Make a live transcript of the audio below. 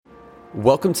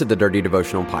Welcome to the Dirty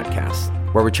Devotional Podcast,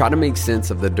 where we try to make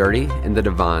sense of the dirty and the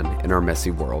divine in our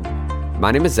messy world.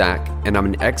 My name is Zach, and I'm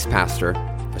an ex-pastor,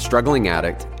 a struggling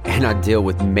addict, and I deal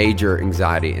with major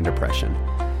anxiety and depression.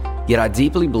 Yet I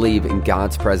deeply believe in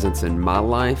God's presence in my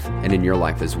life and in your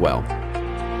life as well.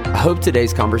 I hope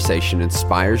today's conversation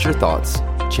inspires your thoughts,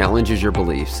 challenges your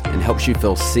beliefs, and helps you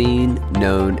feel seen,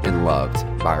 known, and loved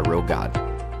by a real God.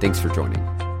 Thanks for joining.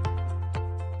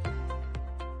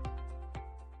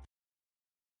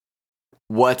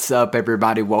 What's up,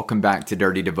 everybody? Welcome back to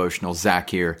Dirty Devotional. Zach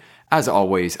here. As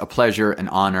always, a pleasure, an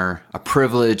honor, a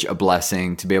privilege, a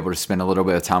blessing to be able to spend a little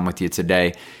bit of time with you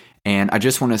today. And I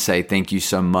just want to say thank you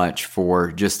so much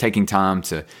for just taking time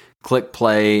to click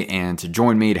play and to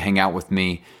join me, to hang out with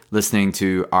me, listening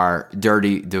to our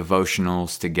Dirty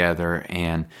Devotionals together.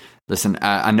 And listen,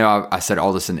 I know I said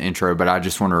all this in the intro, but I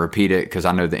just want to repeat it because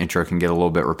I know the intro can get a little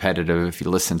bit repetitive if you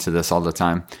listen to this all the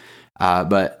time.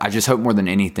 But I just hope more than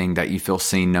anything that you feel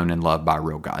seen, known, and loved by a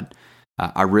real God.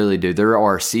 I really do. There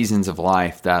are seasons of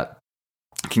life that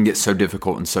can get so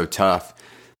difficult and so tough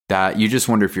that you just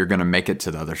wonder if you're going to make it to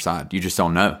the other side. You just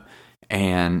don't know.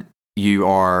 And you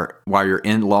are, while you're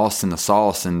lost in the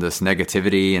sauce and this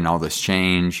negativity and all this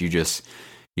change, you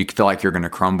feel like you're going to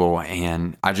crumble.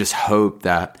 And I just hope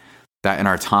that in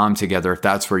our time together, if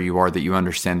that's where you are, that you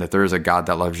understand that there is a God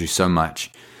that loves you so much,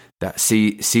 that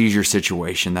sees your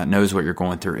situation, that knows what you're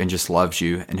going through and just loves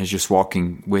you and is just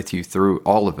walking with you through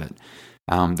all of it.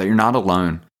 That you're not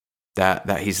alone,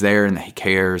 that he's there and that he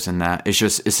cares, and that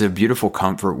it's a beautiful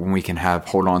comfort when we can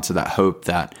hold on to that hope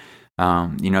that,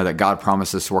 that God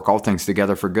promises to work all things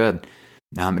together for good.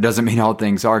 It doesn't mean all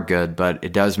things are good, but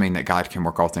it does mean that God can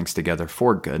work all things together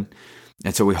for good.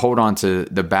 And so we hold on to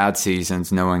the bad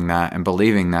seasons knowing that and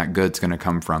believing that good's going to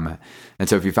come from it. And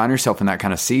so if you find yourself in that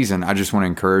kind of season, I just want to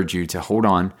encourage you to hold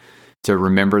on, to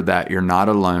remember that you're not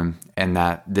alone and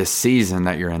that this season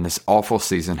that you're in, this awful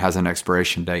season, has an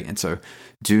expiration date. And so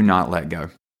do not let go.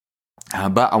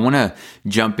 But I want to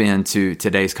jump into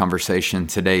today's conversation,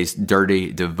 today's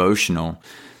Dirty Devotional.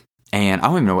 And I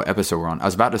don't even know what episode we're on. I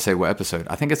was about to say what episode.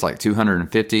 I think it's like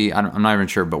 250. I'm not even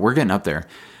sure, but we're getting up there.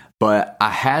 But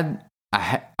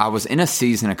I was in a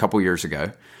season a couple years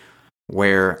ago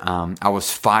where I was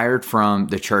fired from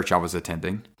the church I was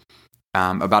attending.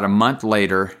 About a month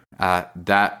later,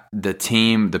 that the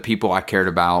team, the people I cared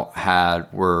about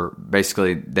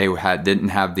didn't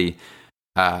have the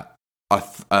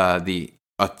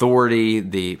authority,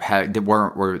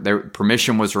 their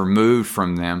permission was removed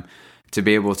from them to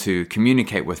be able to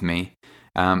communicate with me.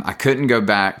 I couldn't go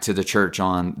back to the church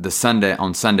on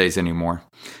Sundays anymore.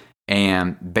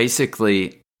 And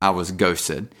basically, I was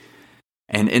ghosted.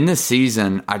 And in this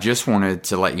season, I just wanted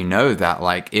to let you know that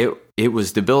it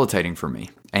was debilitating for me.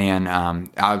 And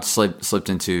I slipped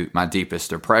into my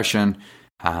deepest depression.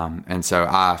 And so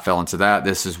I fell into that.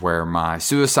 This is where my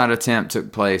suicide attempt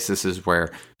took place. This is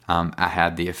where I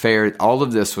had the affair. All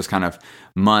of this was kind of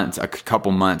a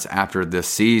couple months after this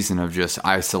season of just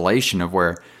isolation, of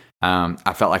where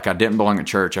I felt like I didn't belong at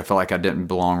church. I felt like I didn't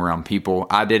belong around people.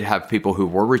 I did have people who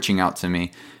were reaching out to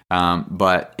me,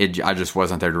 but I just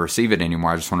wasn't there to receive it anymore.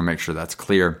 I just want to make sure that's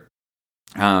clear.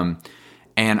 And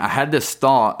I had this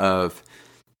thought of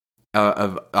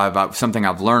something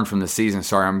I've learned from this season.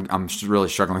 Sorry, I'm really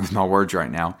struggling with my words right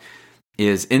now.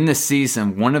 Is in this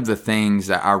season, one of the things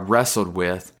that I wrestled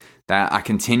with, that I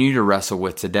continue to wrestle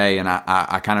with today, and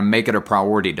I kind of make it a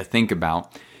priority to think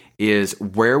about, is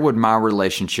where would my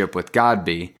relationship with God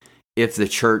be if the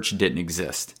church didn't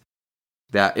exist?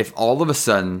 That if all of a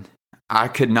sudden I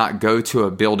could not go to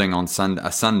a building on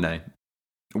a Sunday,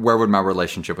 where would my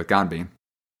relationship with God be?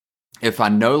 If I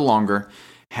no longer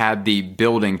had the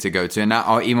building to go to, and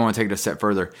I even want to take it a step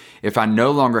further, if I no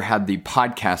longer had the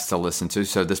podcast to listen to,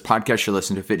 so this podcast you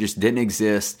listen to, if it just didn't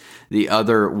exist, the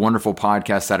other wonderful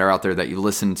podcasts that are out there that you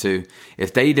listen to,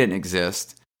 if they didn't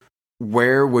exist,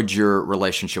 where would your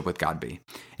relationship with God be?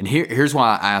 And here's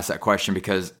why I asked that question,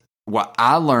 because what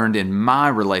I learned in my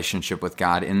relationship with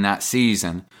God in that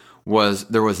season was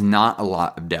there was not a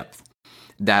lot of depth.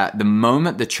 That the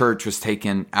moment the church was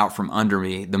taken out from under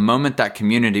me, the moment that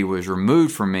community was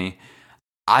removed from me,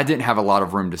 I didn't have a lot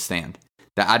of room to stand.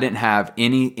 That I didn't have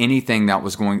anything that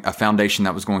was a foundation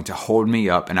that was going to hold me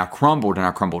up, and I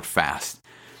crumbled fast.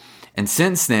 And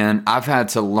since then, I've had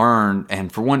to learn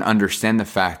and, for one, understand the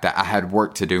fact that I had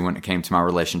work to do when it came to my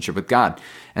relationship with God.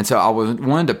 And so I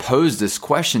wanted to pose this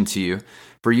question to you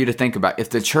for you to think about. If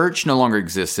the church no longer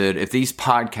existed, if these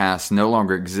podcasts no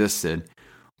longer existed,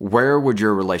 where would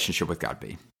your relationship with God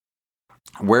be?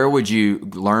 Where would you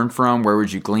learn from? Where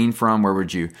would you glean from? Where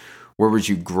would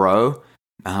you grow?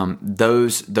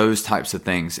 those types of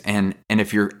things. And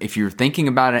if you're thinking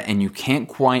about it and you can't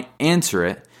quite answer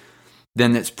it,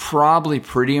 then it's probably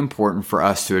pretty important for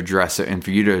us to address it and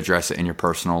for you to address it in your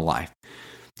personal life.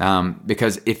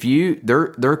 Because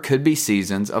there could be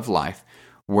seasons of life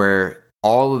where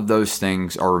all of those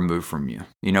things are removed from you.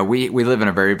 We live in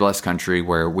a very blessed country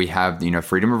where we have,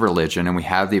 freedom of religion, and we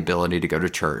have the ability to go to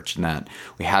church, and that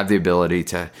we have the ability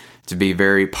to be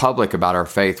very public about our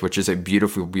faith, which is a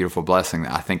beautiful, beautiful blessing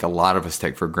that I think a lot of us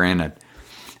take for granted.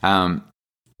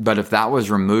 But if that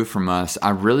was removed from us, I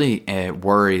really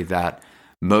worry that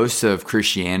most of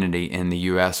Christianity in the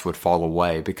U.S. would fall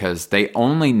away, because they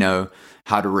only know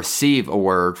how to receive a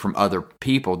word from other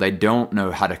people. They don't know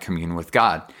how to commune with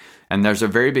God. And there's a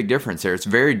very big difference there. It's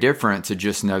very different to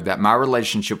just know that my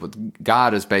relationship with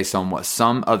God is based on what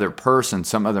some other person,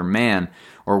 some other man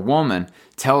or woman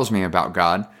tells me about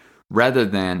God, rather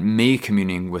than me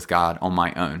communing with God on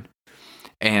my own.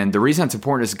 And the reason it's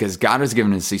important is because God has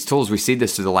given us these tools. We see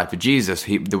this through the life of Jesus.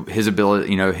 His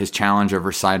ability, his challenge of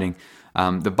reciting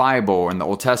the Bible and the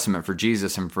Old Testament for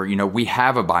Jesus, and for, we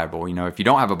have a Bible. If you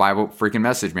don't have a Bible, freaking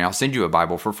message me. I'll send you a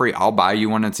Bible for free. I'll buy you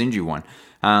one and send you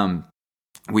one.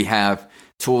 We have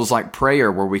tools like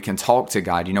prayer where we can talk to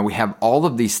God. We have all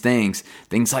of these things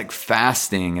like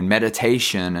fasting and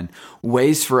meditation, and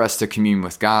ways for us to commune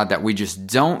with God that we just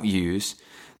don't use.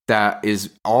 That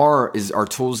is our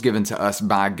tools given to us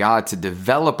by God to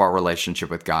develop our relationship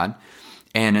with God.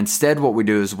 And instead what we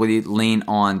do is we lean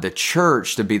on the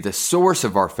church to be the source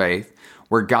of our faith,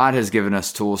 where God has given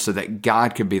us tools so that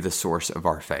God could be the source of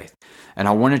our faith. And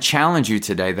I want to challenge you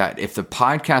today that if the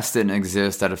podcast didn't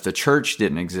exist, that if the church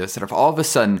didn't exist, that if all of a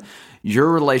sudden your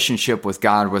relationship with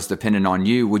God was dependent on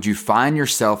you, would you find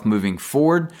yourself moving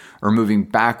forward or moving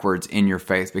backwards in your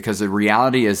faith? Because the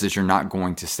reality is you're not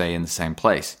going to stay in the same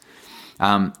place.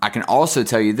 I can also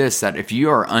tell you this, that if you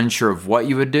are unsure of what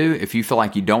you would do, if you feel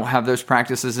like you don't have those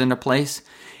practices into place,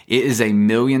 it is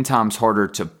 1,000,000 times harder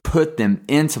to put them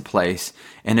into place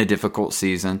in a difficult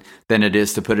season than it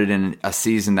is to put it in a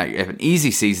season that you have an easy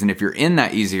season, if you're in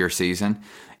that easier season,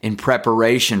 in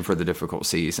preparation for the difficult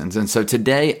seasons. And so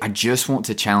today, I just want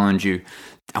to challenge you.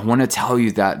 I want to tell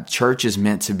you that church is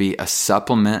meant to be a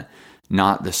supplement,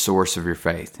 not the source of your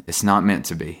faith. It's not meant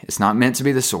to be. It's not meant to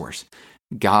be the source.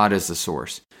 God is the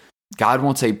source. God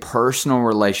wants a personal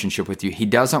relationship with you. He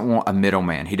doesn't want a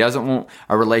middleman. He doesn't want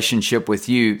a relationship with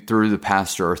you through the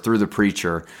pastor or through the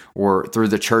preacher or through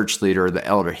the church leader or the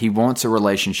elder. He wants a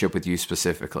relationship with you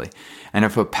specifically. And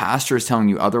if a pastor is telling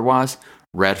you otherwise,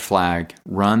 red flag,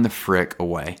 run the frick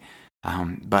away.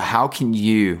 But how can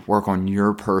you work on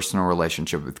your personal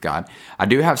relationship with God? I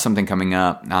do have something coming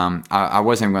up. I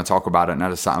wasn't even going to talk about it, and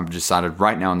I've decided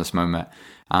right now in this moment,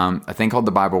 a thing called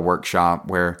the Bible Workshop,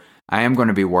 where I am going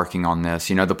to be working on this.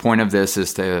 The point of this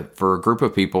is for a group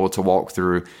of people to walk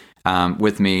through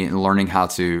with me, learning how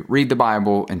to read the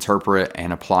Bible, interpret,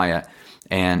 and apply it.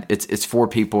 And it's for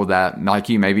people that, like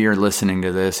you, maybe you're listening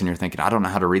to this and you're thinking, I don't know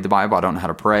how to read the Bible. I don't know how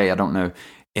to pray. I don't know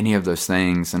any of those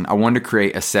things. And I wanted to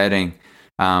create a setting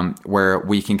where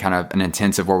we can an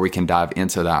intensive where we can dive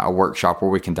into that, a workshop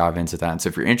where we can dive into that. And so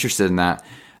if you're interested in that,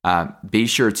 be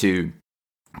sure to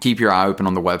keep your eye open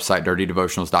on the website,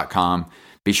 dirtydevotionals.com.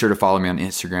 Be sure to follow me on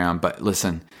Instagram. But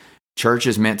listen, church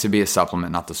is meant to be a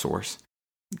supplement, not the source.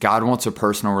 God wants a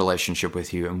personal relationship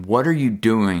with you. And what are you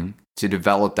doing to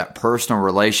develop that personal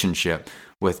relationship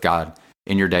with God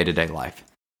in your day-to-day life?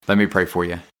 Let me pray for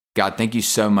you. God, thank you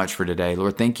so much for today.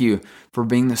 Lord, thank you for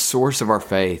being the source of our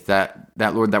faith, that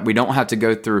Lord, that we don't have to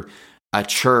go through a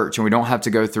church and we don't have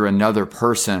to go through another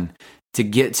person to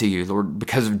get to you, Lord.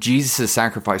 Because of Jesus'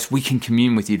 sacrifice, we can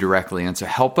commune with you directly. And so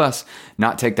help us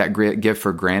not take that gift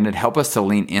for granted. Help us to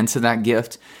lean into that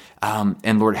gift.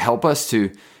 And Lord, help us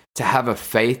to have a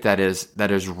faith that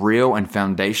is real and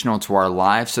foundational to our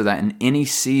lives, so that in any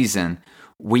season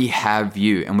we have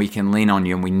you and we can lean on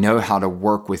you and we know how to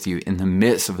work with you in the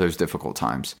midst of those difficult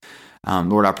times.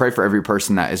 Lord, I pray for every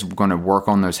person that is going to work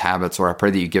on those habits. Lord, I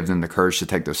pray that you give them the courage to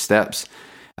take those steps.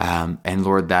 And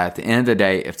Lord, that at the end of the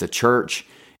day, if the church,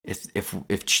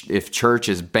 if church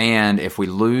is banned, if we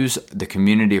lose the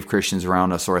community of Christians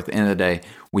around us, or at the end of the day,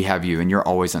 we have you and you're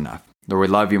always enough. Lord, we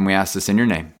love you and we ask this in your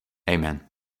name. Amen.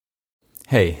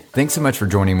 Hey, thanks so much for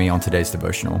joining me on today's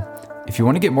devotional. If you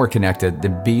want to get more connected,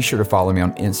 then be sure to follow me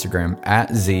on Instagram at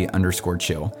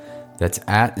 @Z_chill. That's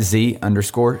at @Z_CHIL.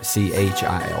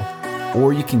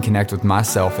 Or you can connect with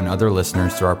myself and other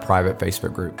listeners through our private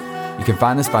Facebook group. You can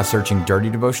find this by searching Dirty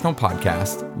Devotional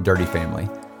Podcast, Dirty Family.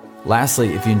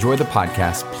 Lastly, if you enjoy the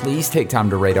podcast, please take time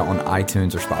to rate it on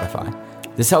iTunes or Spotify.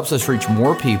 This helps us reach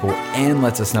more people and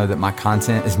lets us know that my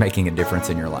content is making a difference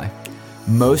in your life.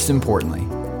 Most importantly,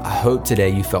 I hope today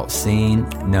you felt seen,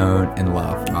 known, and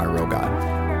loved by a real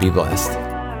God. Be blessed.